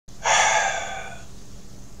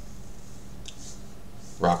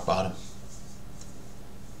rock bottom.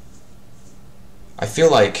 I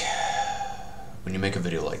feel like when you make a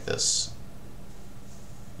video like this,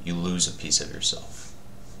 you lose a piece of yourself.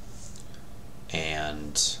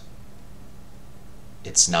 And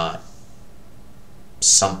it's not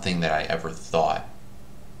something that I ever thought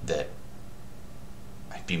that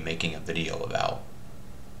I'd be making a video about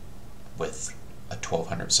with a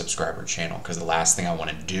 1,200 subscriber channel, because the last thing I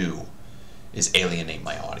want to do is alienate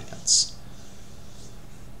my audience.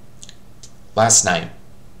 Last night,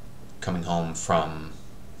 coming home from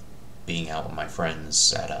being out with my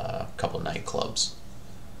friends at a couple of nightclubs,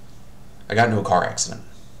 I got into a car accident.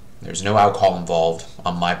 There's no alcohol involved,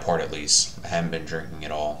 on my part at least. I haven't been drinking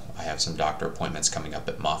at all. I have some doctor appointments coming up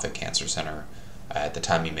at Moffitt Cancer Center at the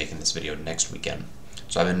time of me making this video next weekend.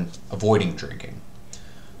 So I've been avoiding drinking.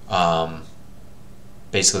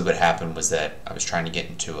 Basically what happened was that I was trying to get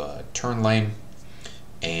into a turn lane,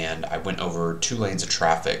 and I went over 2 lanes of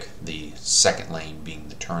traffic, the second lane being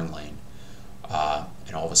the turn lane,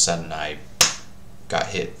 and all of a sudden I got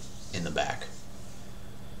hit in the back.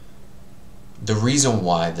 The reason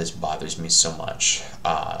why this bothers me so much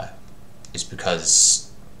is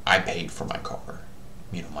because I paid for my car.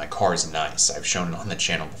 You know, my car is nice. I've shown it on the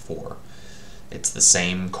channel before. It's the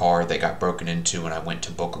same car that got broken into when I went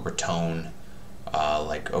to Boca Raton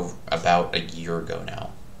about a year ago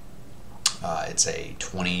now. It's a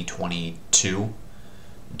 2022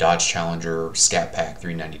 Dodge Challenger Scat Pack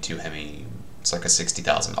 392 Hemi. It's like a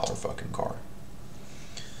 $60,000 fucking car.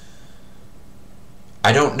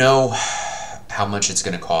 I don't know how much it's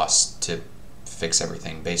going to cost to fix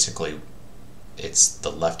everything. Basically, it's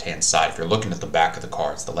the left-hand side. If you're looking at the back of the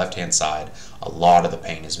car, it's the left-hand side. A lot of the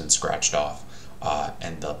paint has been scratched off,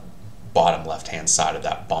 and the bottom left-hand side of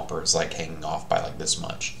that bumper is like hanging off by like this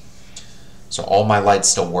much. So all my lights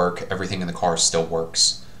still work. Everything in the car still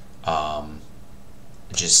works. I'm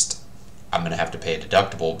going to have to pay a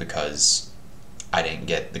deductible because I didn't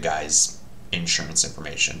get the guy's insurance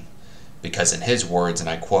information. Because in his words, and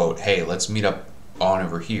I quote, "Hey, let's meet up on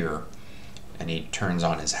over here," and he turns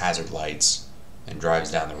on his hazard lights and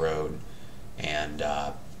drives down the road, and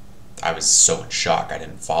I was so in shock I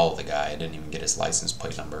didn't follow the guy. I didn't even get his license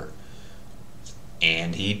plate number,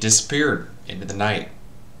 and he disappeared into the night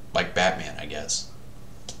like Batman, I guess.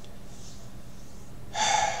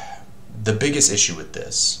 The biggest issue with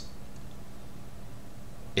this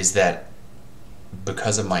is that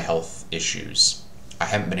because of my health issues, I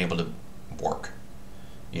haven't been able to work.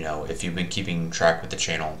 You know, if you've been keeping track with the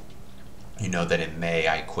channel, you know that in May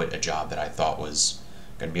I quit a job that I thought was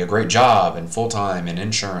going to be a great job and full-time and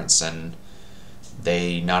insurance, and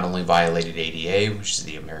they not only violated ADA, which is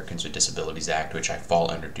the Americans with Disabilities Act, which I fall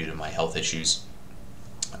under due to my health issues,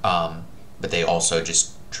 but they also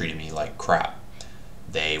just treated me like crap.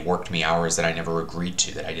 They worked me hours that I never agreed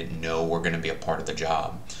to, that I didn't know were going to be a part of the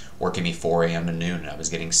job, working me 4 a.m. to noon, and I was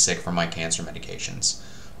getting sick from my cancer medications.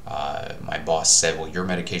 My boss said, "Well, your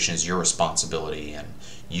medication is your responsibility and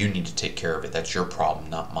you need to take care of it. That's your problem,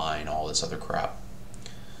 not mine," all this other crap.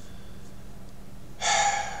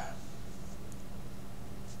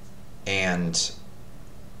 And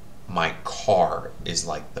my car is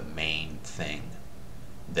like the main thing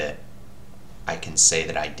that I can say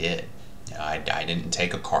that I did. You know, I didn't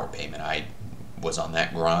take a car payment. I was on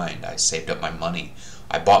that grind. I saved up my money.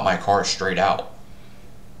 I bought my car straight out.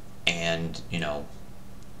 And, you know,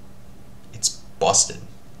 it's busted.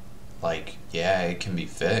 Like, yeah, it can be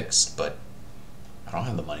fixed, but I don't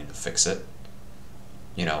have the money to fix it.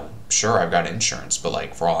 You know, sure, I've got insurance, but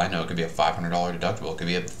like, for all I know, it could be a $500 deductible. It could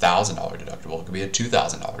be a $1,000 deductible. It could be a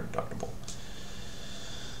 $2,000 deductible.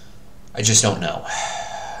 I just don't know.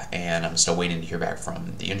 And I'm still waiting to hear back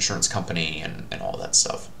from the insurance company and all that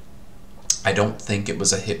stuff. I don't think it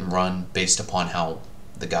was a hit and run based upon how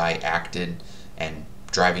the guy acted, and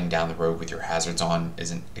driving down the road with your hazards on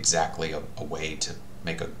isn't exactly a way to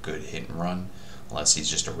make a good hit and run, unless he's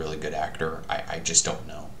just a really good actor. I just don't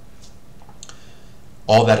know.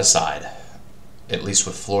 All that aside, at least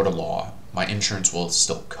with Florida law, my insurance will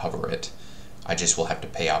still cover it. I just will have to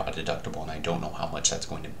pay out a deductible, and I don't know how much that's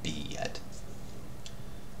going to be yet.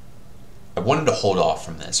 I wanted to hold off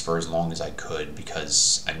from this for as long as I could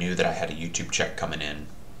because I knew that I had a YouTube check coming in,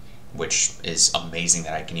 which is amazing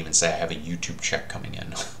that I can even say I have a YouTube check coming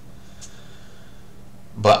in.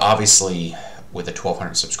 But obviously, with a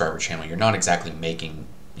 1,200 subscriber channel, you're not exactly making,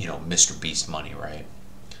 you know, Mr. Beast money, right?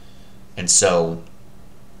 And so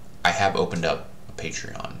I have opened up a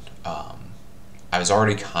Patreon. I was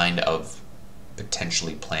already kind of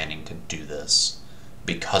potentially planning to do this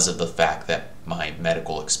because of the fact that my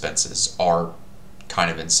medical expenses are kind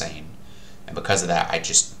of insane. And because of that, I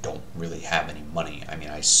just don't really have any money. I mean,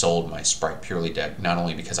 I sold my Sprite Purely deck, not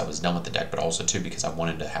only because I was done with the deck, but also too because I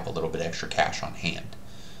wanted to have a little bit extra cash on hand.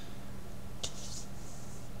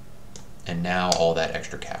 And now all that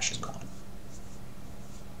extra cash is gone.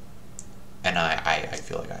 And I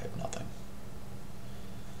feel like I have nothing.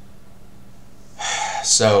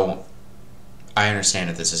 So, I understand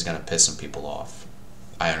if this is going to piss some people off.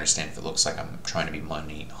 I understand if it looks like I'm trying to be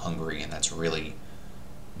money hungry, and that's really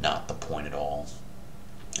not the point at all.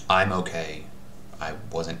 I'm okay. I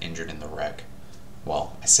wasn't injured in the wreck.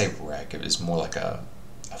 Well, I say wreck, it was more like a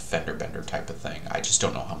fender bender type of thing. I just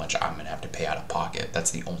don't know how much I'm going to have to pay out of pocket.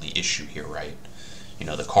 That's the only issue here, right? You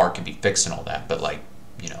know, the car can be fixed and all that, but like,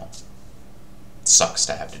 you know, it sucks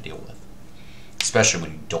to have to deal with. Especially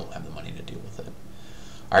when you don't have the money to deal with it.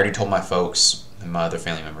 I already told my folks and my other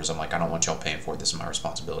family members, I'm like, I don't want y'all paying for it. This is my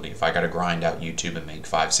responsibility. If I got to grind out YouTube and make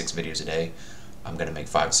 5-6 videos a day, I'm going to make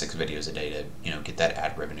 5-6 videos a day to, you know, get that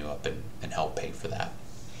ad revenue up and help pay for that.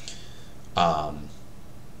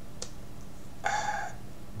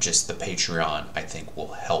 Just the Patreon, I think,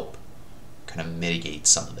 will help kind of mitigate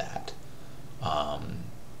some of that.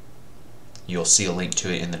 You'll see a link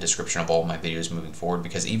to it in the description of all my videos moving forward,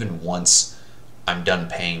 because even once I'm done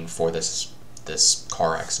paying for this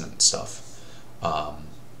car accident stuff,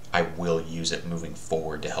 I will use it moving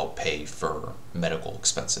forward to help pay for medical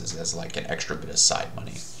expenses as like an extra bit of side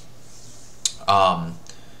money. I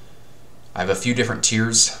have a few different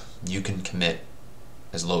tiers. You can commit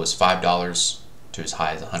as low as $5 to as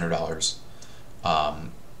high as $100.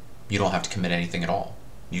 You don't have to commit anything at all.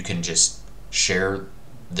 You can just share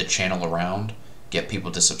the channel around, get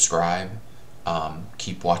people to subscribe,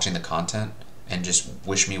 keep watching the content, and just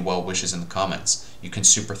wish me well wishes in the comments. You can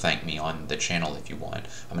super thank me on the channel if you want.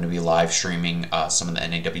 I'm going to be live streaming some of the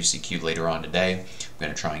NAWCQ later on today. I'm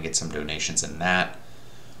going to try and get some donations in that.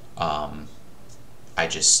 I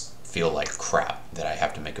just feel like crap that I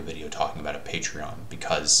have to make a video talking about a Patreon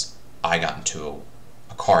because I got into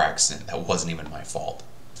a car accident that wasn't even my fault.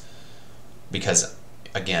 Because,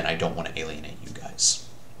 again, I don't want to alienate you guys.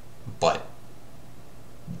 But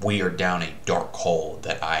we are down a dark hole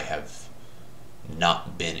that I have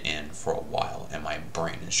not been in for a while, and my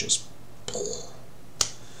brain is just...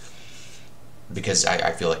 Because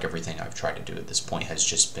I feel like everything I've tried to do at this point has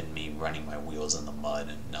just been me running my wheels in the mud,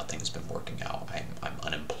 and nothing's been working out. I'm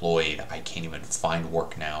unemployed. I can't even find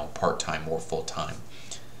work now, part-time or full-time.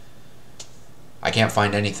 I can't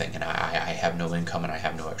find anything, and I have no income, and I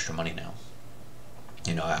have no extra money now.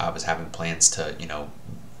 You know, I was having plans to, you know,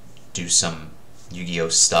 do some Yu-Gi-Oh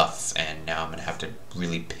stuff, and now I'm going to have to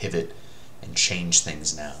really pivot and change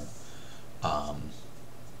things now.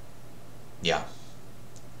 Yeah.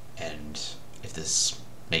 And if this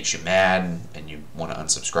makes you mad and you want to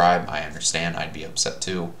unsubscribe, I understand. I'd be upset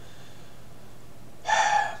too.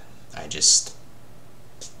 I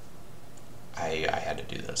had to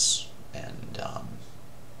do this. And,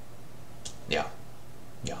 yeah.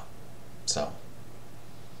 So,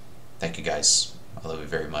 thank you guys. I love you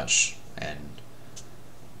very much. And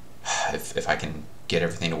if I can get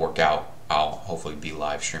everything to work out, I'll hopefully be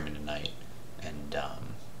live streaming tonight. And,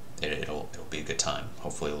 it'll be a good time.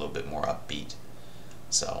 Hopefully a little bit more upbeat.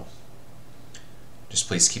 So, just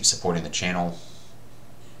please keep supporting the channel.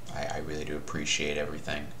 I really do appreciate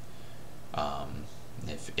everything.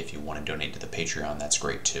 If you want to donate to the Patreon, that's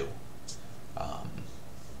great too.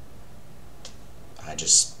 I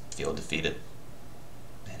just feel defeated,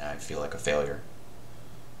 and I feel like a failure.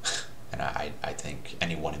 And I think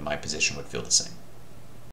anyone in my position would feel the same.